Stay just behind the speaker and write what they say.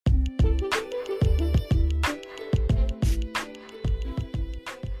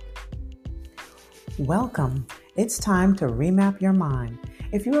Welcome. It's time to remap your mind.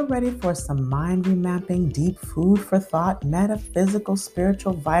 If you are ready for some mind remapping, deep food for thought, metaphysical,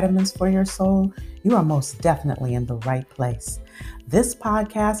 spiritual vitamins for your soul, you are most definitely in the right place. This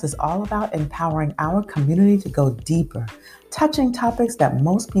podcast is all about empowering our community to go deeper, touching topics that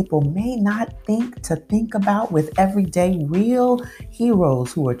most people may not think about with everyday real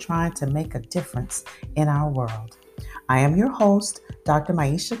heroes who are trying to make a difference in our world. I am your host, Dr.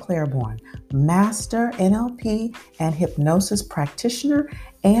 Maisha Claiborne, Master NLP and Hypnosis Practitioner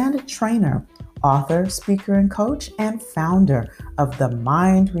and Trainer, author, speaker, and coach, and founder of the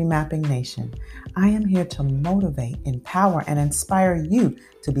Mind Remapping Nation. I am here to motivate, empower, and inspire you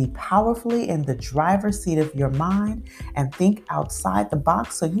to be powerfully in the driver's seat of your mind and think outside the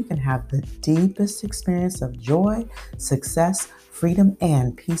box so you can have the deepest experience of joy, success, freedom,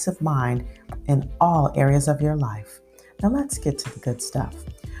 and peace of mind in all areas of your life. Now let's get to the good stuff.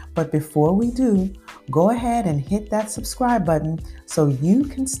 But before we do, go ahead and hit that subscribe button so you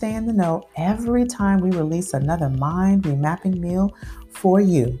can stay in the know every time we release another mind remapping meal for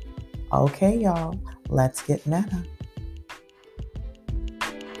you. Okay, y'all, let's get meta.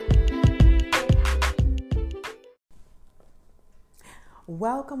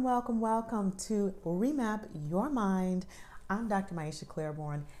 Welcome to Remap Your Mind. I'm Dr. Maisha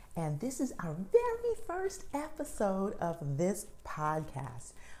Claiborne, and this is our very first episode of this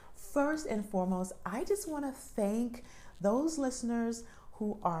podcast. First and foremost, I just want to thank those listeners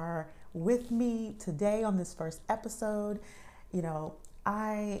who are with me today on this first episode. You know,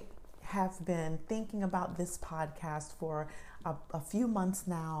 I have been thinking about this podcast for a few months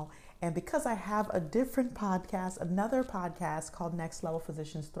now. And because I have a different podcast, another podcast called Next Level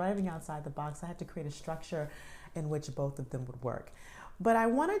Physicians Thriving Outside the Box, I had to create a structure in which both of them would work. But I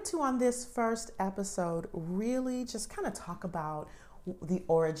wanted to, on this first episode, really just kind of talk about the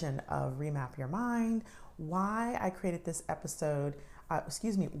origin of Remap Your Mind, why I created this episode,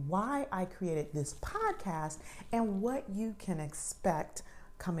 why I created this podcast, and what you can expect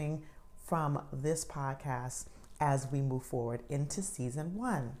coming from this podcast as we move forward into season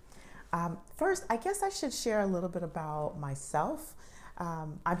 1. First, I guess I should share a little bit about myself.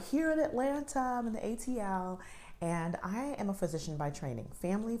 I'm here in Atlanta, I'm in the ATL, and I am a physician by training.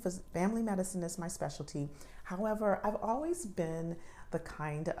 Family medicine is my specialty. However, I've always been the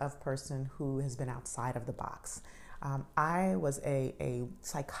kind of person who has been outside of the box. I was a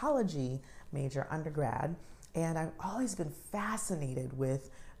psychology major undergrad, and I've always been fascinated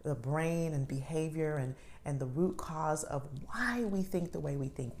with the brain and behavior and the root cause of why we think the way we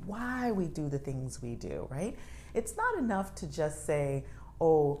think, why we do the things we do, right? It's not enough to just say,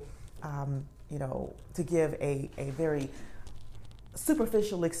 to give a very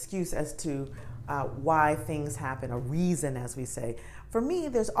superficial excuse as to why things happen, a reason, as we say. For me,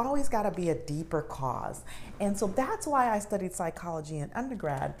 there's always got to be a deeper cause. And so that's why I studied psychology in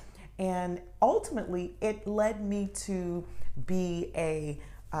undergrad. And ultimately, it led me to be a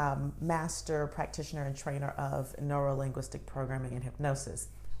master practitioner and trainer of neuro-linguistic programming and hypnosis.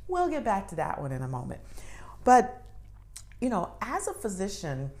 We'll get back to that one in a moment. But, as a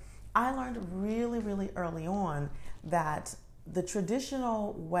physician, I learned really, really early on that the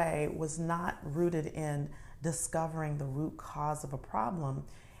traditional way was not rooted in discovering the root cause of a problem.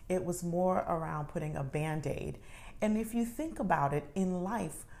 It was more around putting a Band-Aid. And if you think about it, in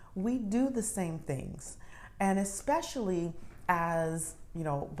life, we do the same things. And especially as,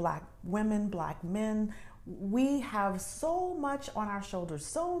 Black women, Black men, we have so much on our shoulders,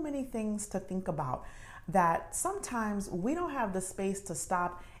 so many things to think about that sometimes we don't have the space to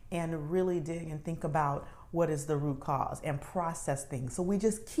stop and really dig and think about what is the root cause and process things. So we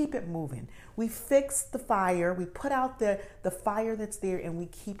just keep it moving. We fix the fire, we put out the fire that's there, and we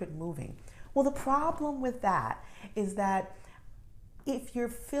keep it moving. Well, the problem with that is that if you're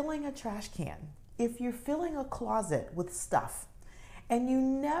filling a trash can, if you're filling a closet with stuff, and you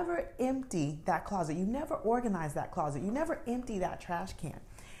never empty that closet, you never organize that closet, you never empty that trash can,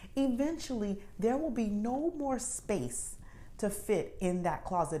 eventually there will be no more space to fit in that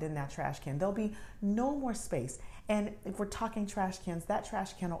closet, in that trash can. There'll be no more space. And if we're talking trash cans, that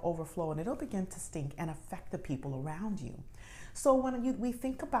trash can will overflow and it'll begin to stink and affect the people around you. So when we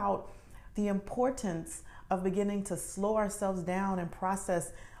think about the importance of beginning to slow ourselves down and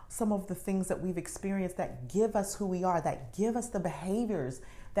process some of the things that we've experienced that give us who we are, that give us the behaviors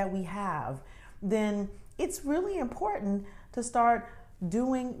that we have, then it's really important to start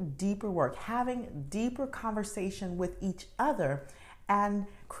doing deeper work, having deeper conversation with each other, and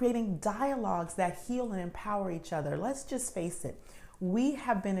creating dialogues that heal and empower each other. Let's just face it, we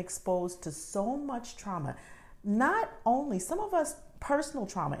have been exposed to so much trauma. Not only, some of us personal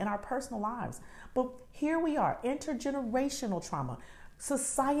trauma in our personal lives. But here we are, intergenerational trauma,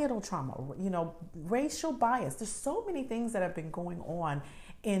 societal trauma, racial bias. There's so many things that have been going on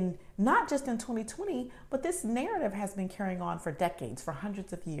in not just in 2020, but this narrative has been carrying on for decades, for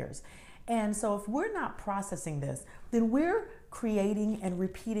hundreds of years. And so if we're not processing this, then we're creating and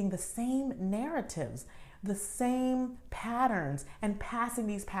repeating the same narratives, the same patterns, and passing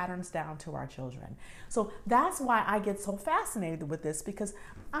these patterns down to our children. So that's why I get so fascinated with this, because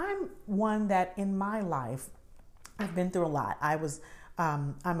I'm one that in my life, I've been through a lot.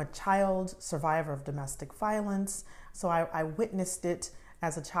 I'm a child survivor of domestic violence. So I witnessed it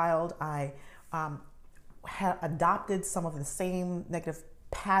as a child. I had adopted some of the same negative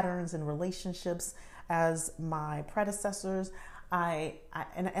patterns and relationships as my predecessors.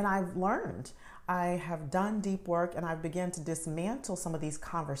 And I've learned. I have done deep work, and I've begun to dismantle some of these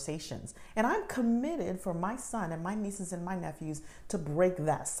conversations. And I'm committed for my son and my nieces and my nephews to break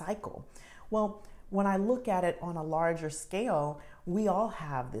that cycle. Well, when I look at it on a larger scale, we all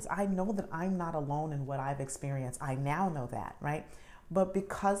have this. I know that I'm not alone in what I've experienced. I now know that, right? But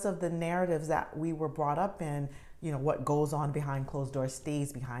because of the narratives that we were brought up in, what goes on behind closed doors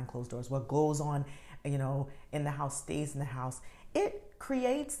stays behind closed doors. What goes on, in the house stays in the house. It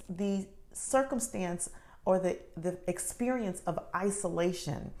creates the circumstance or the experience of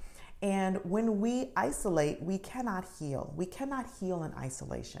isolation. And when we isolate, we cannot heal. We cannot heal in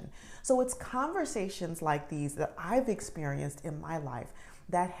isolation. So it's conversations like these that I've experienced in my life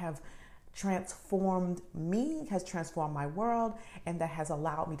that have transformed me, has transformed my world, and that has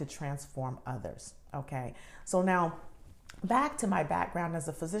allowed me to transform others. Okay. So now back to my background as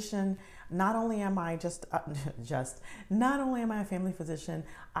a physician. Not only am I not only am I a family physician,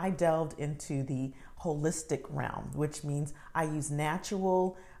 I delved into the holistic realm, which means I use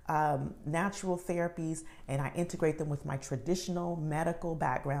natural therapies, and I integrate them with my traditional medical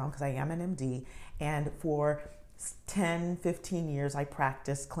background because I am an MD. And for 10, 15 years, I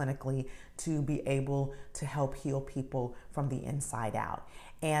practiced clinically to be able to help heal people from the inside out.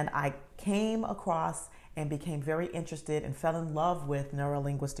 And I came across and became very interested and fell in love with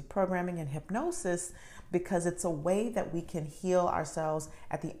neuro-linguistic programming and hypnosis, because it's a way that we can heal ourselves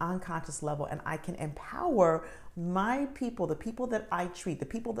at the unconscious level, and I can empower my people, the people that I treat, the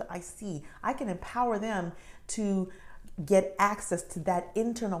people that I see. I can empower them to get access to that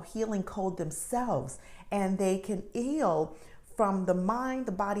internal healing code themselves, and they can heal from the mind,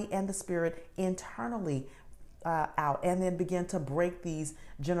 the body, and the spirit internally out, and then begin to break these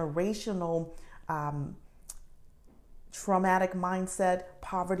generational traumatic mindset,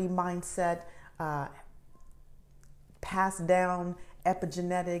 poverty mindset, passed down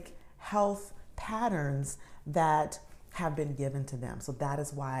epigenetic health patterns that have been given to them. So that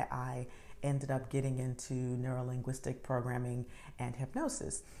is why I ended up getting into neuro-linguistic programming and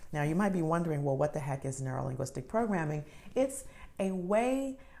hypnosis. Now you might be wondering, well, what the heck is neuro-linguistic programming? It's a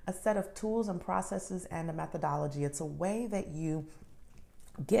way, a set of tools and processes and a methodology. It's a way that you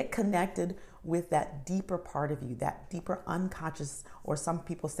get connected with that deeper part of you, that deeper unconscious, or some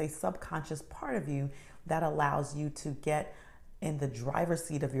people say subconscious part of you, that allows you to get in the driver's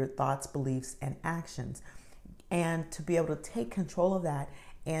seat of your thoughts, beliefs, and actions, and to be able to take control of that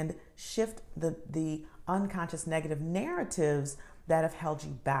and shift the unconscious negative narratives that have held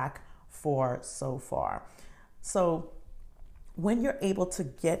you back for so far. So when you're able to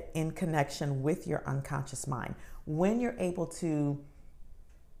get in connection with your unconscious mind, when you're able to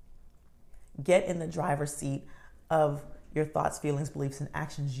get in the driver's seat of your thoughts, feelings, beliefs, and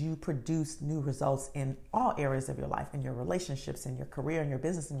actions, you produce new results in all areas of your life, in your relationships, in your career, in your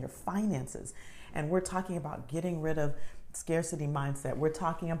business, in your finances. And we're talking about getting rid of scarcity mindset. We're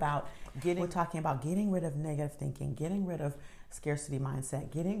talking about getting rid of negative thinking, getting rid of scarcity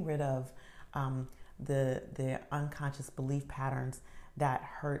mindset, getting rid of the unconscious belief patterns that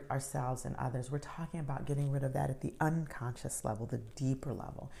hurt ourselves and others. We're talking about getting rid of that at the unconscious level, the deeper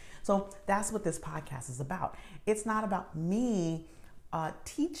level. So that's what this podcast is about. It's not about me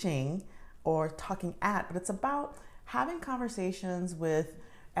teaching or talking at, but it's about having conversations with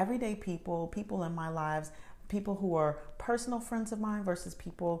everyday people in my lives, people who are personal friends of mine versus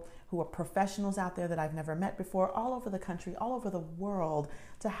people who are professionals out there that I've never met before, all over the country, all over the world,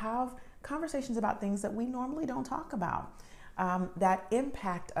 to have conversations about things that we normally don't talk about. That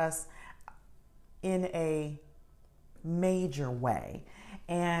impact us in a major way.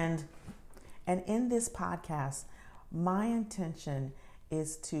 And in this podcast, my intention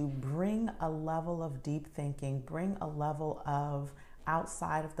is to bring a level of deep thinking, bring a level of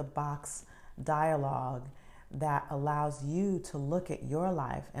outside of the box dialogue that allows you to look at your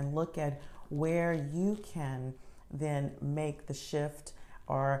life and look at where you can then make the shift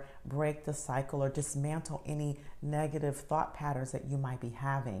or break the cycle or dismantle any negative thought patterns that you might be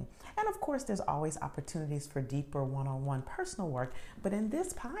having. And of course, there's always opportunities for deeper one-on-one personal work. But in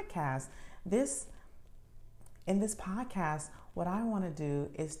this podcast, what I want to do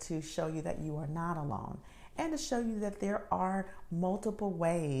is to show you that you are not alone and to show you that there are multiple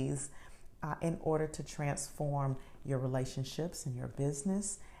ways in order to transform your relationships and your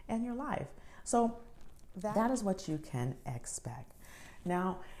business and your life. So that is what you can expect.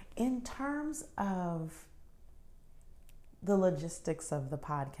 Now, in terms of the logistics of the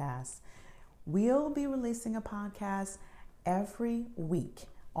podcast, we'll be releasing a podcast every week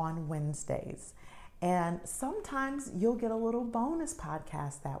on Wednesdays. And sometimes you'll get a little bonus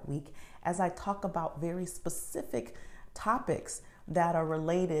podcast that week as I talk about very specific topics that are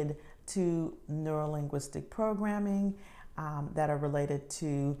related to neurolinguistic programming, that are related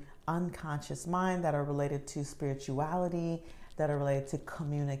to unconscious mind, that are related to spirituality, that are related to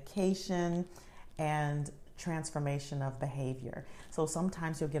communication and transformation of behavior. So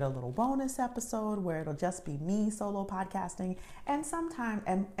sometimes you'll get a little bonus episode where it'll just be me solo podcasting, and sometimes,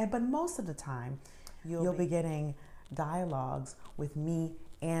 but most of the time, you'll be getting dialogues with me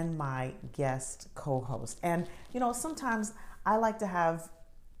and my guest co-host. And sometimes I like to have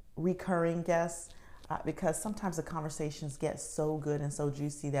recurring guests because sometimes the conversations get so good and so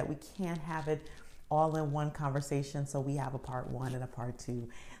juicy that we can't have it all in one conversation. So we have a part 1 and a part 2.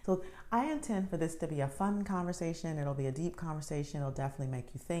 So I intend for this to be a fun conversation. It'll be a deep conversation. It'll definitely make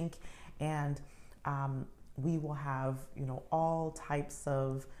you think. And we will have, all types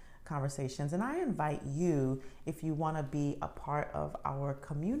of conversations. And I invite you, if you want to be a part of our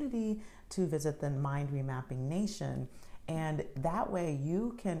community, to visit the Mind Remapping Nation. And that way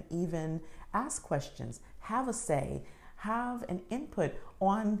you can even ask questions, have a say, have an input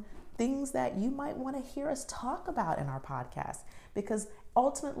on things that you might want to hear us talk about in our podcast. Because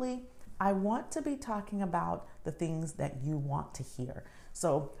ultimately, I want to be talking about the things that you want to hear.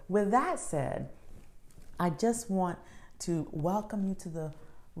 So with that said, I just want to welcome you to the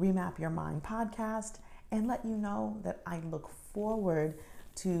ReMap Your Mind podcast and let you know that I look forward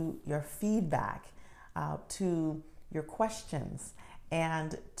to your feedback, to your questions,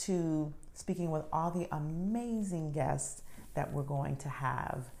 and to speaking with all the amazing guests that we're going to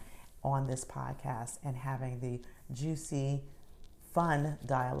have on this podcast and having the juicy, fun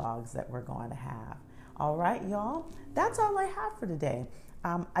dialogues that we're going to have. All right, y'all, that's all I have for today.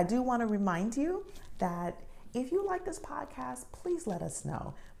 I do want to remind you that if you like this podcast, please let us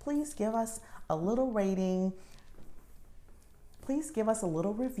know. Please give us a little rating. Please give us a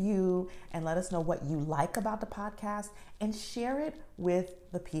little review and let us know what you like about the podcast and share it with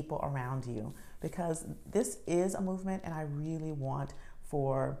the people around you, because this is a movement and I really want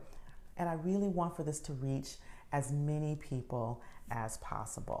for this to reach as many people as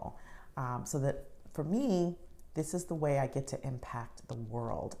possible. So that for me, this is the way I get to impact the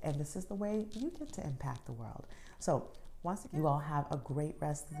world, and this is the way you get to impact the world. So once again, you all have a great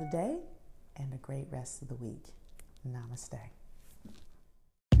rest of the day and a great rest of the week. Namaste.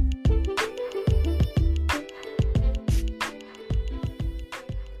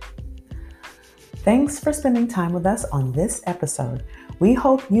 Thanks for spending time with us on this episode. We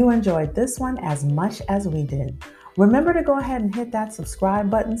hope you enjoyed this one as much as we did. Remember to go ahead and hit that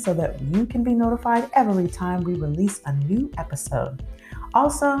subscribe button so that you can be notified every time we release a new episode.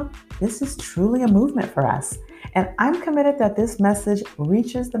 Also, this is truly a movement for us, and I'm committed that this message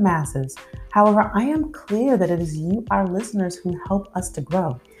reaches the masses. However, I am clear that it is you, our listeners, who help us to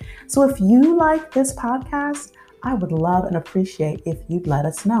grow. So if you like this podcast, I would love and appreciate if you'd let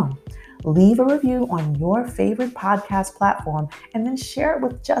us know. Leave a review on your favorite podcast platform and then share it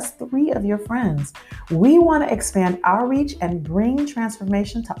with just 3 of your friends. We want to expand our reach and bring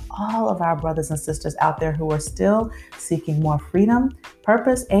transformation to all of our brothers and sisters out there who are still seeking more freedom,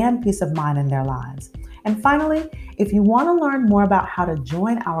 purpose, and peace of mind in their lives. And finally, if you want to learn more about how to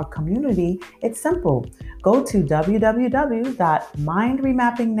join our community, it's simple. Go to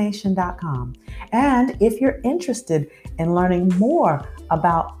www.mindremappingnation.com. And if you're interested in learning more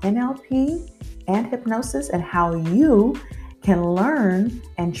about NLP and hypnosis and how you can learn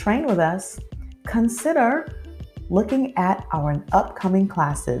and train with us, consider looking at our upcoming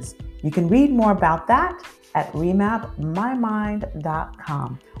classes. You can read more about that at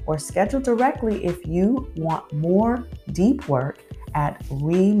ReMapMyMind.com or schedule directly if you want more deep work at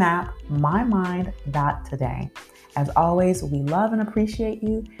ReMapMyMind.today. As always, we love and appreciate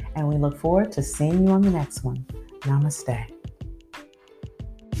you, and we look forward to seeing you on the next one. Namaste.